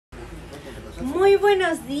Muy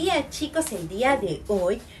buenos días, chicos. El día de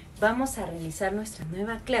hoy vamos a realizar nuestras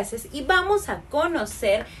nuevas clases y vamos a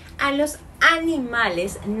conocer a los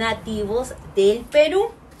animales nativos del Perú.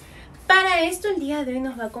 Para esto, el día de hoy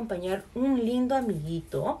nos va a acompañar un lindo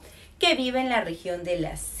amiguito que vive en la región de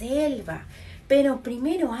la selva. Pero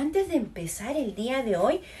primero, antes de empezar el día de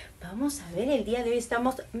hoy, vamos a ver, el día de hoy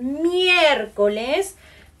estamos miércoles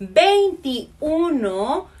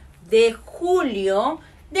 21 de julio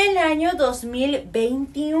del año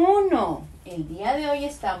 2021. El día de hoy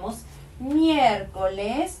estamos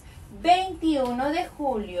miércoles 21 de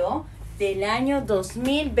julio del año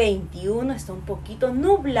 2021. Está un poquito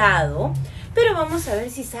nublado, pero vamos a ver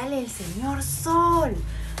si sale el señor sol.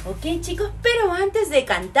 Ok, chicos, pero antes de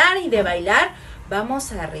cantar y de bailar,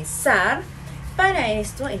 vamos a rezar. Para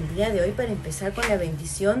esto, el día de hoy, para empezar con la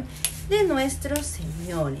bendición de nuestro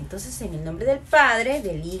Señor. Entonces, en el nombre del Padre,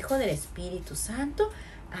 del Hijo, del Espíritu Santo.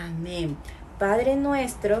 Amén. Padre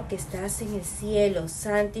nuestro que estás en el cielo,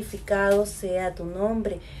 santificado sea tu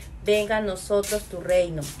nombre. Venga a nosotros tu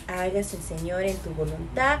reino. Hágase, Señor, en tu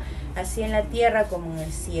voluntad, así en la tierra como en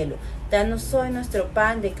el cielo. Danos hoy nuestro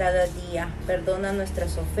pan de cada día. Perdona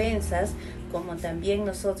nuestras ofensas, como también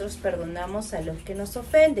nosotros perdonamos a los que nos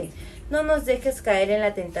ofenden. No nos dejes caer en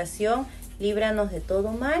la tentación. Líbranos de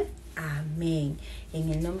todo mal. Amén. En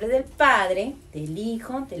el nombre del Padre, del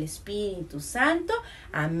Hijo, del Espíritu Santo.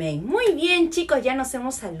 Amén. Muy bien, chicos, ya nos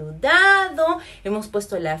hemos saludado, hemos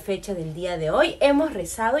puesto la fecha del día de hoy, hemos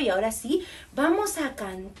rezado y ahora sí, vamos a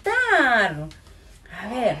cantar. A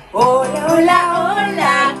ver. Hola, hola,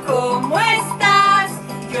 hola, ¿cómo estás?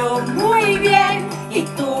 Yo muy bien, ¿y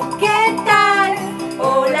tú qué tal?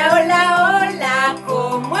 Hola, hola, hola,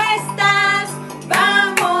 ¿cómo estás?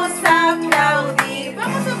 Vamos a aplaudir,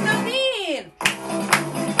 vamos a aplaudir.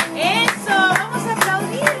 Eso, vamos a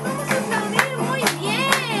aplaudir, muy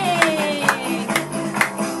bien.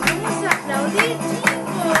 Vamos a aplaudir, chicos.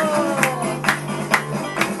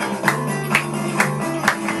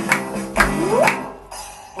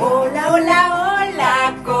 Hola, hola, hola,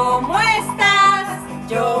 ¿cómo estás?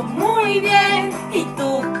 Yo muy bien, ¿y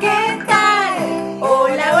tú qué tal?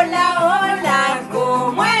 Hola, hola, hola,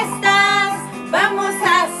 ¿cómo estás? Vamos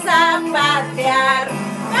a zapatear.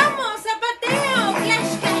 ¡Vamos, zapateo!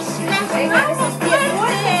 ¡Clash, clash, clash! ¡Vamos,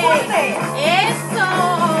 fuerte! ¡Eso!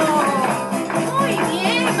 Muy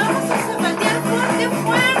bien, vamos a zapatear fuerte,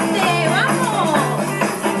 fuerte. ¡Vamos!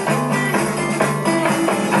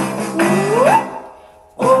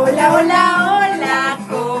 Hola, hola, hola,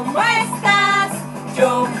 ¿cómo estás?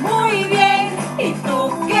 Yo muy bien, ¿y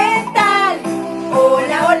tú qué tal?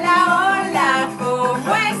 Hola, hola, hola,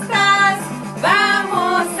 ¿cómo estás?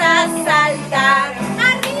 Vamos a saltar.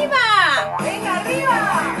 ¡Arriba! ¡Venga, arriba!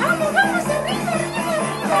 ¡Vamos, vamos, arriba, arriba,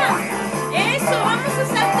 arriba! ¡Eso, vamos a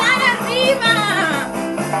saltar arriba!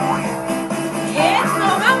 ¡Eso,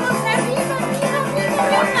 vamos arriba, arriba, arriba,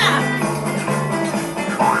 arriba!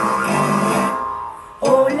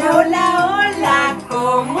 Hola, hola, hola,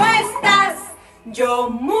 ¿cómo estás? Yo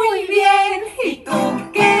muy bien, ¿y tú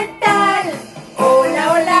qué tal?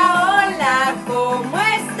 Hola, hola, hola, ¿cómo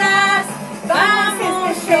estás?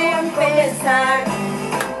 Vamos a empezar.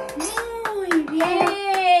 Muy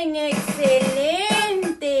bien,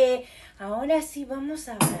 excelente. Ahora sí vamos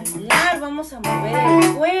a bailar, vamos a mover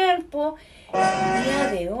el cuerpo el día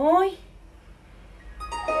de hoy.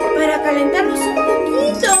 Para calentarnos un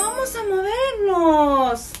poquito, vamos a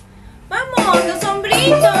movernos. ¡Vamos, los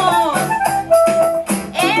hombritos!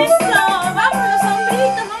 ¡Eso! ¡Vamos, los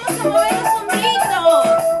hombritos! ¡Vamos a mover los hombritos!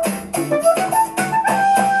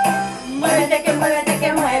 Muévete, que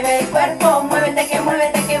mueve el cuerpo. Muévete, que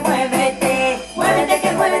muévete, que muévete. Muévete,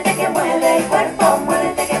 que mueve el cuerpo.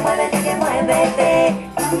 Muévete, que muévete.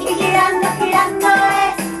 Y girando, girando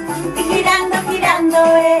es. Y girando, girando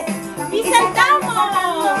es. Y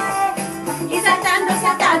saltamos. Y saltando,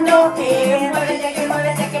 saltando. Muévete, que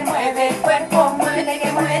mueve el cuerpo. Muévete,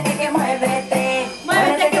 que muévete.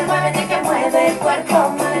 Muévete, que mueve el cuerpo.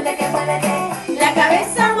 Muévete, que muévete. La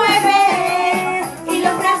cabeza mueve y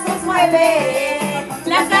los brazos mueve.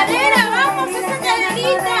 La cadera, vamos, esa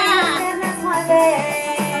caderita.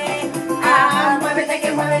 Ah, muévete,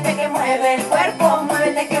 que mueve el cuerpo.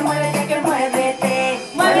 Muévete, que muévete.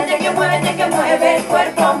 Muévete, que mueve el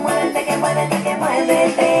cuerpo. Muévete, que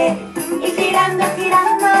muévete. Y girando,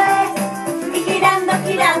 girando es. Y girando,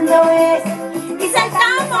 girando es. Y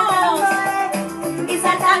saltamos. Y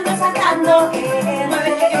saltando, saltando.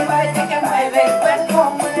 Muévete, que mueve el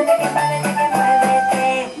cuerpo. Muévete, que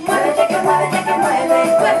muévete. Muévete, que mueve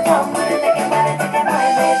el cuerpo. Muévete, que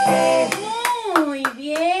muévete. Muy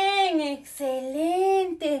bien,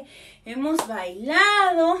 excelente. Hemos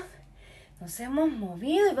bailado. Nos hemos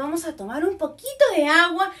movido y vamos a tomar un poquito de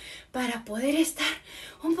agua para poder estar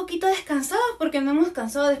un poquito descansados porque no hemos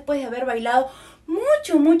cansado después de haber bailado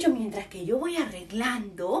mucho, mientras que yo voy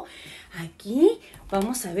arreglando. Aquí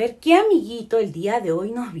vamos a ver qué amiguito el día de hoy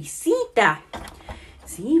nos visita.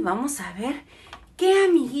 Sí, vamos a ver qué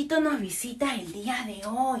amiguito nos visita el día de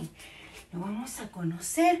hoy. Lo vamos a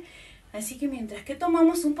conocer. Así que mientras que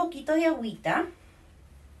tomamos un poquito de agüita,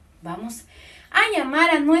 vamos a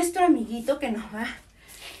llamar a nuestro amiguito que nos va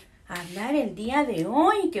a hablar el día de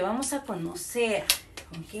hoy, que vamos a conocer.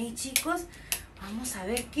 Ok, chicos, vamos a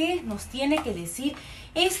ver qué nos tiene que decir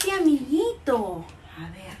este amiguito. A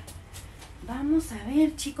ver, vamos a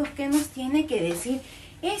ver, chicos, qué nos tiene que decir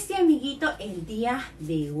este amiguito el día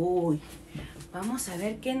de hoy. Vamos a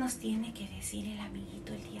ver qué nos tiene que decir el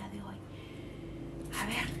amiguito el día de hoy. A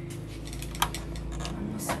ver,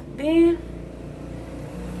 vamos a ver.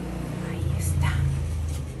 Ahí está.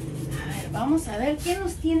 A ver, vamos a ver qué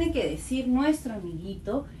nos tiene que decir nuestro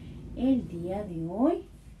amiguito el día de hoy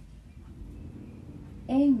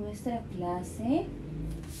en nuestra clase.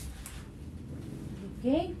 Ok,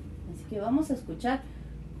 así que vamos a escuchar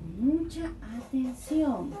con mucha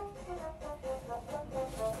atención.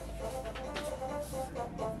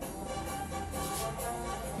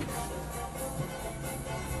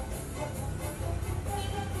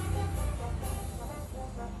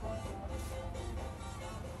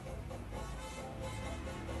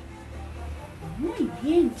 Muy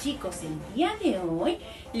bien, chicos, el día de hoy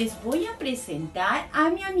les voy a presentar a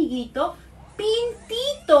mi amiguito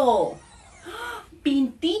Pintito.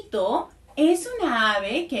 Pintito es una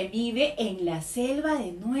ave que vive en la selva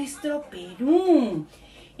de nuestro Perú.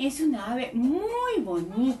 Es una ave muy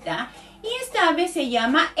bonita y esta ave se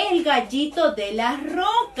llama el gallito de las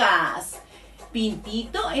rocas.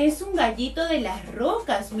 Pintito es un gallito de las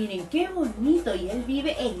rocas, miren qué bonito, y él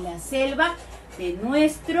vive en la selva de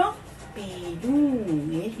nuestro Perú.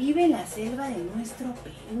 Él vive en la selva de nuestro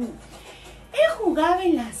Perú. Él jugaba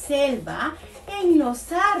en la selva, en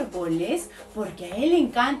los árboles, porque a él le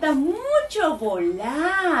encanta mucho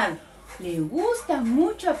volar. Le gusta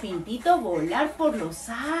mucho a Pintito volar por los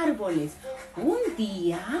árboles. Un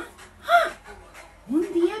día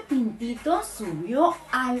Pintito subió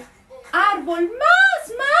al árbol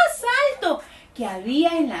más alto que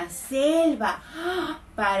había en la selva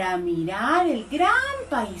para mirar el gran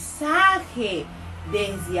paisaje.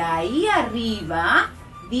 Desde ahí arriba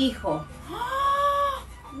dijo: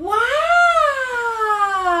 ¡Guau!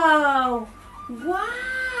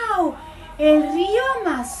 ¡Guau! El río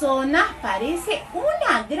Amazonas parece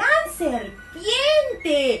una gran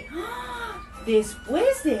serpiente.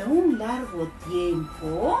 Después de un largo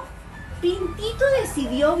tiempo, Pintito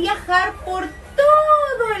decidió viajar por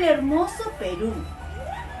todo el hermoso Perú.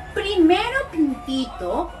 Primero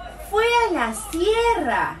Pintito fue a la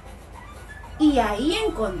sierra y ahí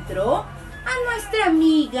encontró a nuestra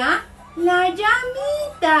amiga la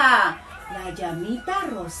llamita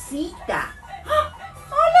Rosita.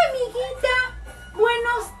 ¡Hola, amiguita!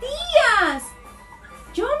 ¡Buenos días!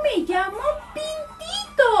 Yo me llamo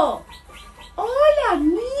Pintito. ¡Hola,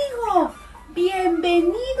 amigo!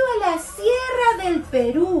 Bienvenido a la sierra del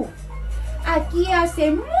Perú. Aquí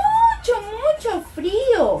hace mucho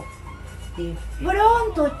frío. De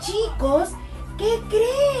pronto, chicos, ¿qué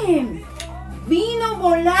creen? Vino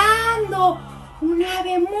volando un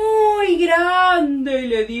ave muy grande y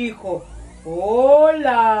le dijo: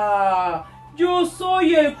 ¡Hola! Yo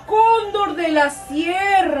soy el cóndor de la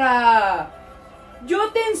sierra.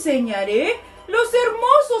 Yo te enseñaré los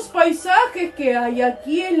hermosos paisajes que hay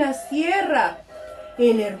aquí en la sierra.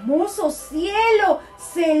 El hermoso cielo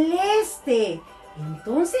celeste.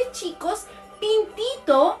 Entonces, chicos,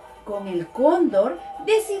 Pintito con el cóndor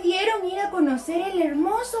decidieron ir a conocer el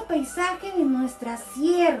hermoso paisaje de nuestra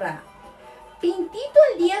sierra. Pintito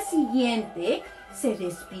al día siguiente se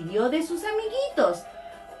despidió de sus amiguitos.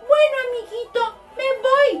 Bueno, amiguito, me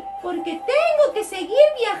voy porque tengo que seguir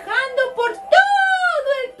viajando por todo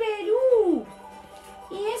el Perú.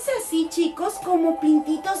 Y es así, chicos, como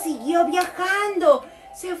Pintito siguió viajando.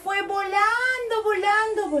 Se fue volando.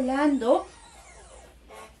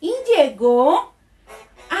 Y llegó.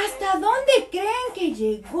 ¿Hasta dónde creen que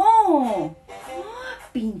llegó?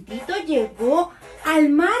 Pintito llegó al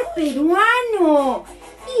mar peruano.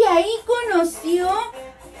 Y ahí conoció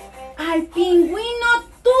al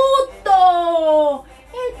pingüino Tuto.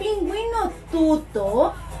 El pingüino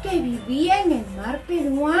Tuto que vivía en el mar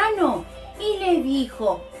peruano. Y le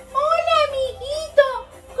dijo: ¡Hola, amiguito!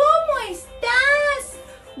 ¿Cómo estás?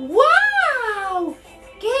 ¡Guau!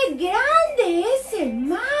 ¡Qué grande es el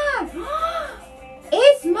mar! ¡Oh!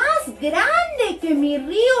 ¡Es más grande que mi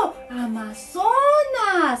río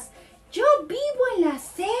Amazonas. Yo vivo en la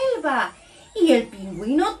selva. Y el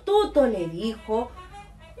pingüino Tuto le dijo,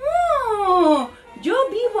 ¡oh! Yo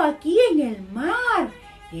vivo aquí en el mar.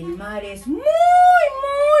 El mar es muy,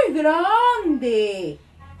 muy grande.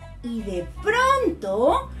 Y de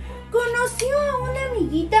pronto conoció a una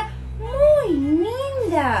amiguita muy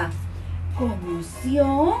linda.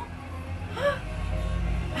 Conoció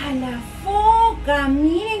a la foca.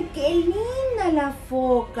 Miren qué linda la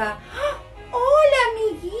foca. Hola,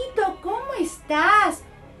 amiguito, ¿cómo estás?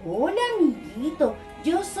 Hola, amiguito,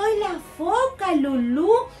 yo soy la foca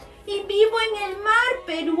Lulú y vivo en el mar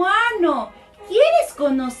peruano. ¿Quieres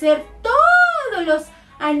conocer todos los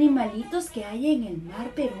animalitos que hay en el mar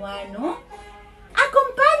peruano?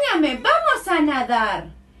 Acompáñame, vamos a nadar.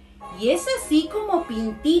 Y es así como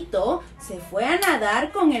Pintito se fue a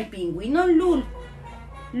nadar con el pingüino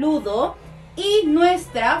Ludo y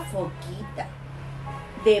nuestra foquita.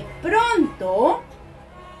 De pronto,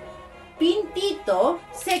 Pintito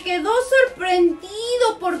se quedó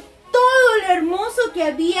sorprendido por todo lo hermoso que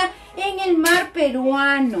había en el mar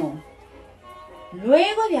peruano.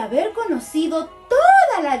 Luego de haber conocido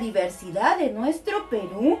toda la diversidad de nuestro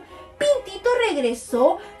Perú, Pintito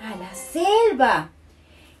regresó a la selva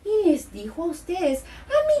y les dijo a ustedes,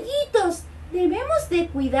 amiguitos, debemos de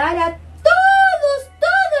cuidar a todos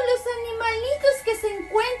los animalitos que se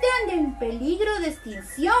encuentran en peligro de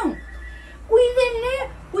extinción.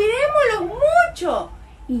 Cuidémoslos mucho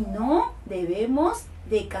y no debemos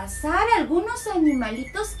de cazar algunos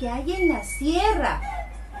animalitos que hay en la sierra.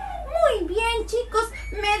 Muy bien, chicos,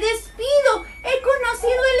 me despido. He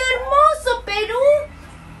conocido el hermoso Perú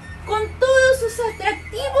con todos sus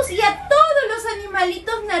atractivos y a todos los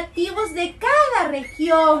animalitos nativos de cada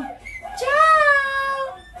región.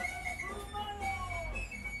 ¡Chao!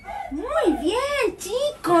 Muy bien,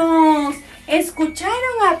 chicos.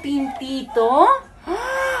 ¿Escucharon a Pintito?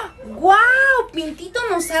 ¡Guau! Pintito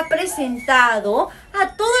nos ha presentado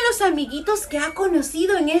a todos los amiguitos que ha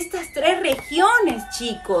conocido en estas 3 regiones,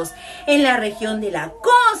 chicos. En la región de la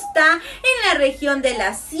costa, en la región de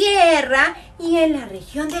la sierra y en la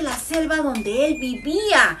región de la selva donde él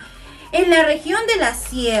vivía. En la región de la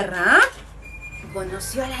sierra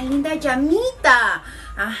conoció a la linda llamita.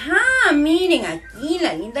 Ajá, miren aquí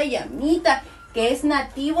la linda llamita, que es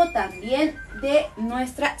nativo también de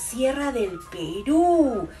nuestra sierra del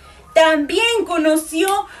Perú. También conoció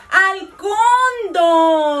al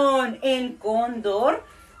cóndor. El cóndor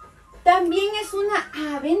también es una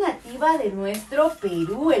ave nativa de nuestro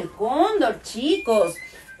Perú, el cóndor, chicos.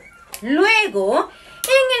 Luego,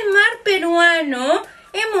 en el mar peruano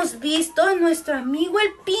hemos visto a nuestro amigo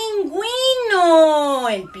el pingüino.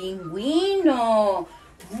 El pingüino.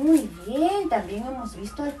 Muy bien, también hemos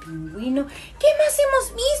visto al pingüino. ¿Qué más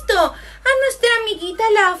hemos visto? A nuestra amiguita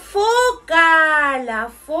la foca. La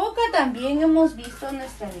foca también hemos visto a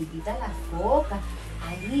nuestra amiguita la foca.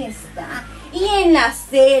 Ahí está. Y en la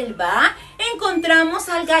selva encontramos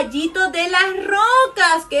al gallito de las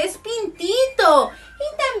rocas, que es Pintito. Y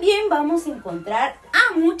también vamos a encontrar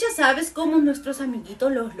a muchas aves como nuestros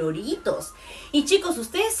amiguitos los loritos. Y chicos,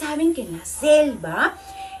 ustedes saben que en la selva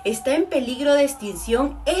está en peligro de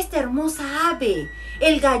extinción esta hermosa ave,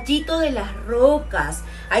 el gallito de las rocas.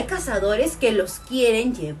 Hay cazadores que los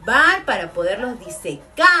quieren llevar para poderlos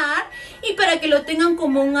disecar y para que lo tengan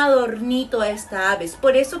como un adornito a esta ave. Es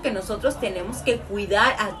por eso que nosotros tenemos que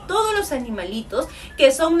cuidar a todos los animalitos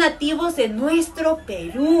que son nativos de nuestro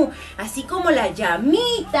Perú, así como la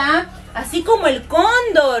llamita, así como el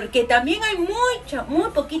cóndor, que también hay muy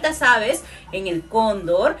poquitas aves en el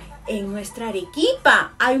cóndor. En nuestra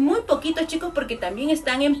Arequipa hay muy poquitos, chicos, porque también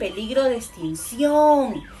están en peligro de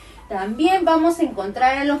extinción. También vamos a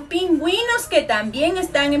encontrar a los pingüinos, que también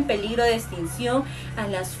están en peligro de extinción, a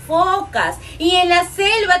las focas. Y en la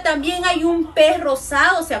selva también hay un pez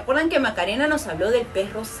rosado. ¿Se acuerdan que Macarena nos habló del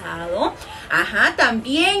pez rosado? Ajá,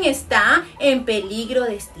 también está en peligro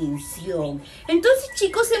de extinción. Entonces,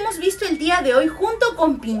 chicos, hemos visto el día de hoy, junto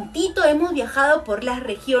con Pintito, hemos viajado por las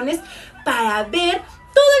regiones para ver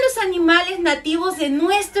todos los animales nativos de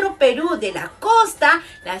nuestro Perú, de la costa,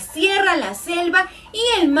 la sierra, la selva y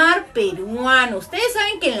el mar peruano. Ustedes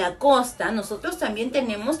saben que en la costa nosotros también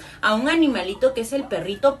tenemos a un animalito que es el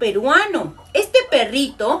perrito peruano. Este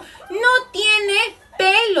perrito no tiene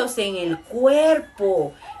pelos en el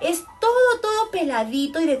cuerpo. Es todo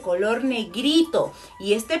peladito y de color negrito.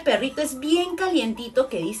 Y este perrito es bien calientito,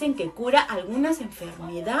 que dicen que cura algunas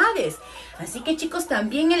enfermedades. Así que, chicos,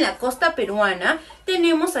 también en la costa peruana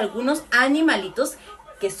tenemos algunos animalitos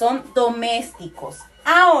que son domésticos.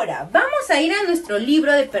 Ahora, vamos a ir a nuestro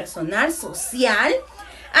libro de personal social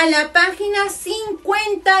a la página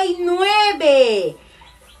 59.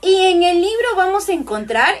 Y en el libro vamos a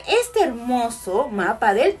encontrar este hermoso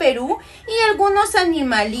mapa del Perú y algunos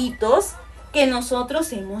animalitos que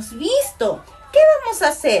nosotros hemos visto. ¿Qué vamos a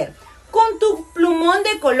hacer? Con tu plumón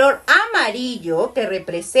de color amarillo que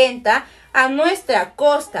representa a nuestra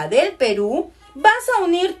costa del Perú, vas a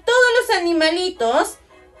unir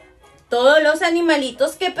todos los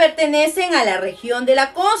animalitos que pertenecen a la región de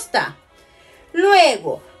la costa.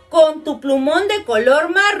 Luego, con tu plumón de color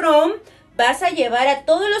marrón, vas a llevar a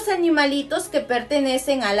todos los animalitos que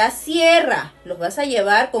pertenecen a la sierra. Los vas a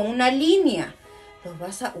llevar con una línea. Los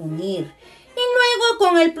vas a unir. Y luego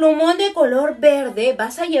con el plumón de color verde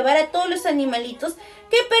vas a llevar a todos los animalitos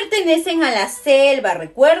que pertenecen a la selva.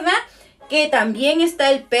 Recuerda que también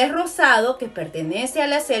está el pez rosado que pertenece a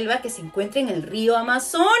la selva que se encuentra en el río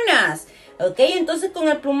Amazonas. ¿Ok? Entonces con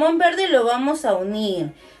el plumón verde lo vamos a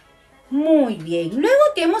unir. Muy bien, luego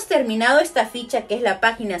que hemos terminado esta ficha que es la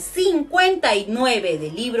página 59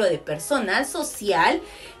 del libro de personal social,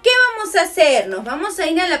 ¿qué vamos a hacer? Nos vamos a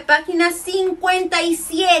ir a la página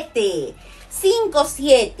 57,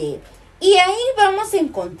 57, y ahí vamos a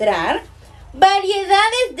encontrar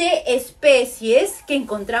variedades de especies que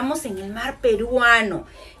encontramos en el mar peruano.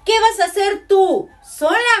 ¿Qué vas a hacer tú?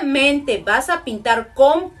 Solamente vas a pintar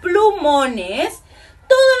con plumones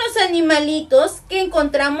todos los animalitos que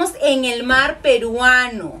encontramos en el mar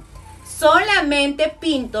peruano. Solamente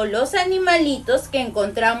pinto los animalitos que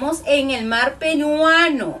encontramos en el mar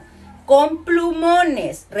peruano con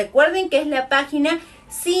plumones. Recuerden que es la página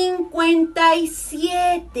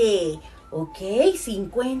 57. ¿Ok?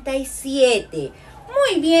 57.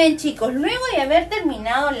 Muy bien, chicos. Luego de haber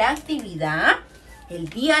terminado la actividad el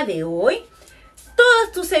día de hoy,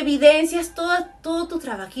 todas tus evidencias, todo tu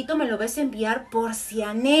trabajito me lo vas a enviar por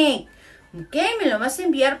Ciané. ¿Ok? Me lo vas a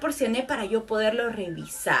enviar por Ciané para yo poderlo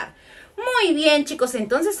revisar. Muy bien, chicos.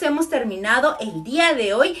 Entonces hemos terminado el día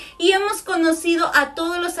de hoy y hemos conocido a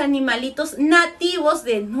todos los animalitos nativos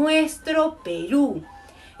de nuestro Perú.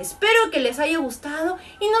 Espero que les haya gustado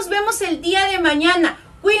y nos vemos el día de mañana.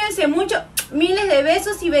 Cuídense mucho. Miles de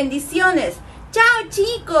besos y bendiciones. ¡Chao,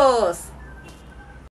 chicos!